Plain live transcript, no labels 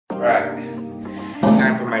Alright,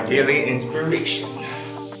 time for my daily inspiration.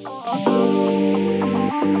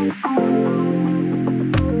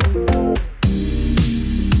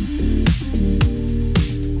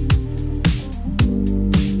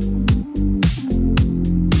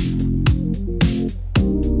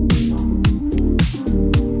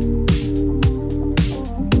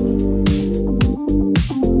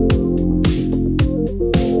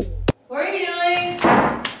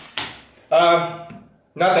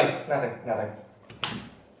 Nothing.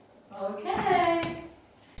 Okay.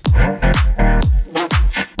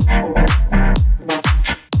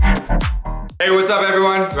 Hey, what's up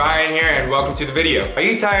everyone? Ryan here and welcome to the video. Are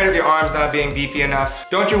you tired of your arms not being beefy enough?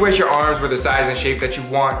 Don't you wish your arms were the size and shape that you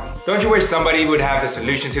want? Don't you wish somebody would have the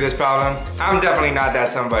solution to this problem? I'm definitely not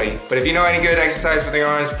that somebody, but if you know any good exercise for the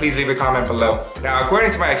arms, please leave a comment below. Now,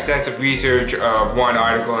 according to my extensive research of one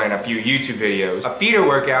article and a few YouTube videos, a feeder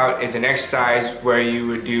workout is an exercise where you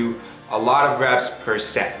would do a lot of reps per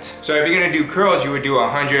set. So if you're gonna do curls, you would do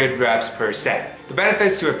 100 reps per set. The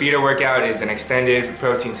benefits to a feeder workout is an extended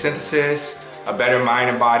protein synthesis, a better mind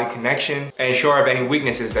and body connection, and shore up any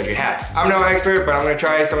weaknesses that you have. I'm no expert, but I'm gonna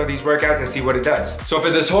try some of these workouts and see what it does. So for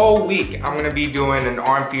this whole week, I'm gonna be doing an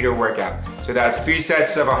arm feeder workout. So that's 3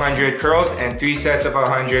 sets of 100 curls and 3 sets of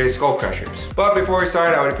 100 skull crushers. But before we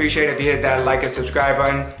start, I would appreciate it if you hit that like and subscribe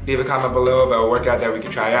button, leave a comment below about a workout that we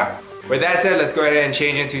can try out. With that said, let's go ahead and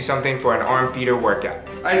change into something for an arm feeder workout.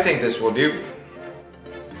 I think this will do.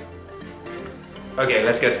 Okay,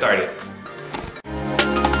 let's get started.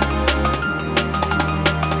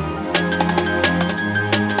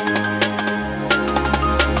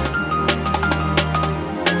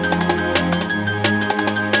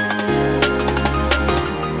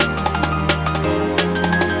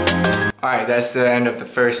 Alright, that's the end of the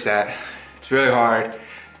first set. It's really hard,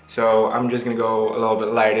 so I'm just gonna go a little bit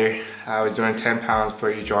lighter. I was doing 10 pounds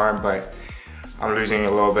for each arm, but I'm losing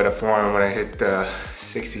a little bit of form when I hit the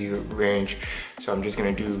 60 range. So I'm just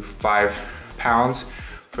gonna do 5 pounds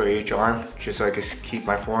for each arm, just so I can keep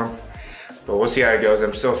my form. But we'll see how it goes.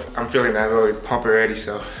 I'm feeling that little pump already,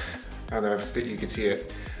 so I don't know if you can see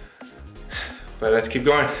it. But let's keep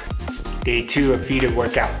going. Day 2 of feeder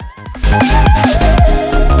workout.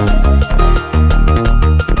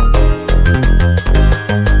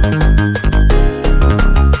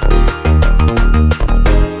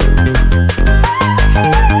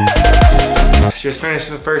 Just finished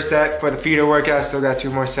the first set for the feeder workout. Still got 2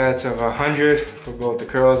 more sets of 100 for both the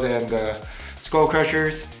curls and the skull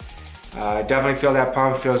crushers. Definitely feel that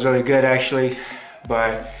pump, feels really good actually,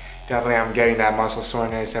 but definitely I'm getting that muscle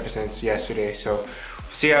soreness ever since yesterday. So we'll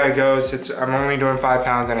see how it goes. I'm only doing 5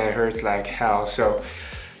 pounds and it hurts like hell. So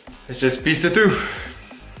let's just piece it through.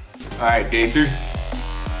 All right, day 3.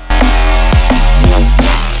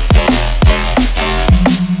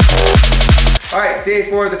 All right, day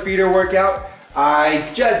 4 of the feeder workout. I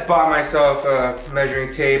just bought myself a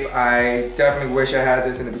measuring tape. I definitely wish I had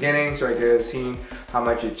this in the beginning so I could have seen how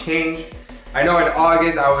much it changed. I know in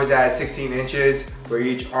August I was at 16 inches for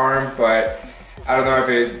each arm, but I don't know if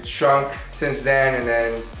it shrunk since then and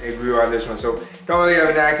then it grew on this one. So don't really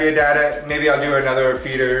have an accurate data. Maybe I'll do another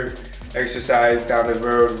feeder exercise down the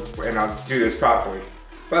road and I'll do this properly.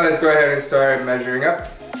 But let's go ahead and start measuring up.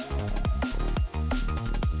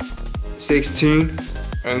 16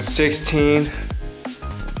 and 16.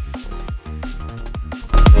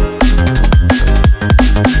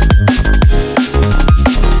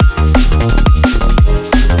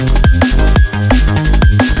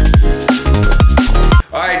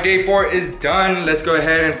 Alright, day 4 is done. Let's go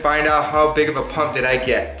ahead and find out how big of a pump did I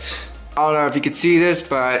get. I don't know if you could see this,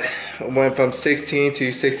 but it went from 16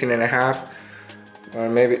 to 16 and a half. Or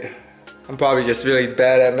maybe, I'm probably just really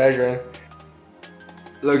bad at measuring.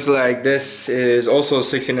 Looks like this is also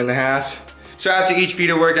 16 and a half. So after each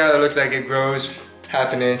feeder workout, it looks like it grows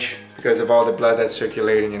 ½ an inch because of all the blood that's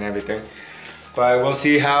circulating and everything. But we'll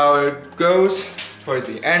see how it goes towards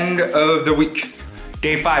the end of the week.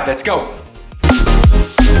 Day 5, let's go.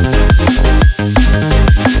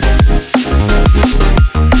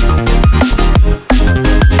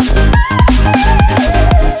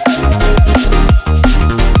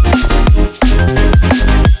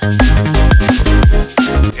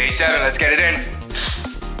 Let's get it in.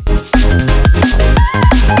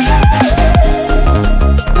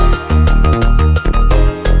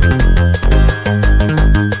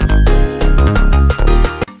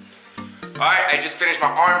 Alright, I just finished my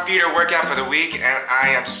arm feeder workout for the week and I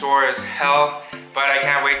am sore as hell, but I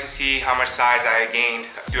can't wait to see how much size I gained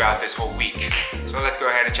throughout this whole week. So let's go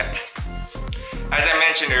ahead and check. As I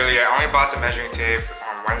mentioned earlier, I only bought the measuring tape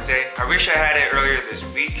on Wednesday. I wish I had it earlier this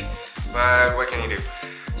week, but what can you do?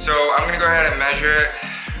 So I'm gonna go ahead and measure it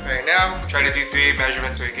right now. Try to do 3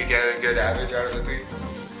 measurements so you can get a good average out of the 3.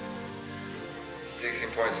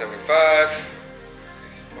 16.75.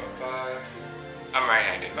 16.5. I'm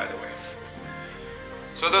right-handed, by the way.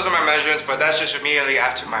 So those are my measurements, but that's just immediately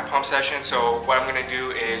after my pump session. So what I'm gonna do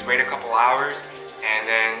is wait a couple hours and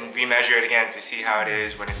then remeasure it again to see how it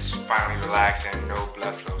is when it's finally relaxed and no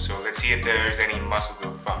blood flow. So let's see if there's any muscle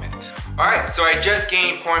growth from it. All right, so I just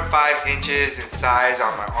gained 0.5 inches in size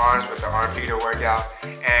on my arms with the arm feeder workout,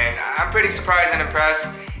 and I'm pretty surprised and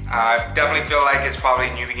impressed. I definitely feel like it's probably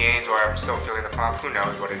newbie gains, or I'm still feeling the pump, who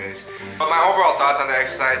knows what it is. But my overall thoughts on the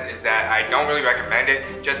exercise is that I don't really recommend it,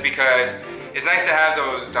 just because it's nice to have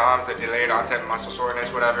those DOMs, the delayed onset muscle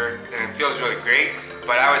soreness, whatever, and it feels really great,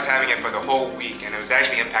 but I was having it for the whole week and it was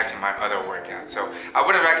actually impacting my other workouts. So I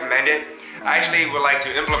wouldn't recommend it. I actually would like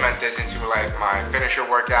to implement this into like my finisher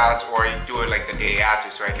workouts, or do it like the day after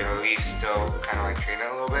so I can at least still kind of like train it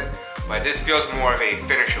a little bit. But this feels more of a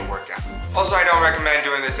finisher workout. Also, I don't recommend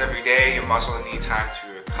doing this every day. Your muscle needs time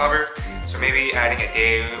to recover. So maybe adding a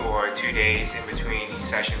day or 2 days in between each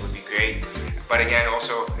session would be great. But again,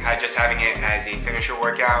 also just having it as a finisher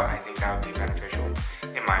workout, I think that would be beneficial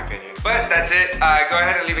in my opinion. But that's it. Go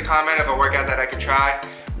ahead and leave a comment of a workout that I could try.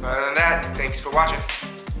 But other than that, thanks for watching.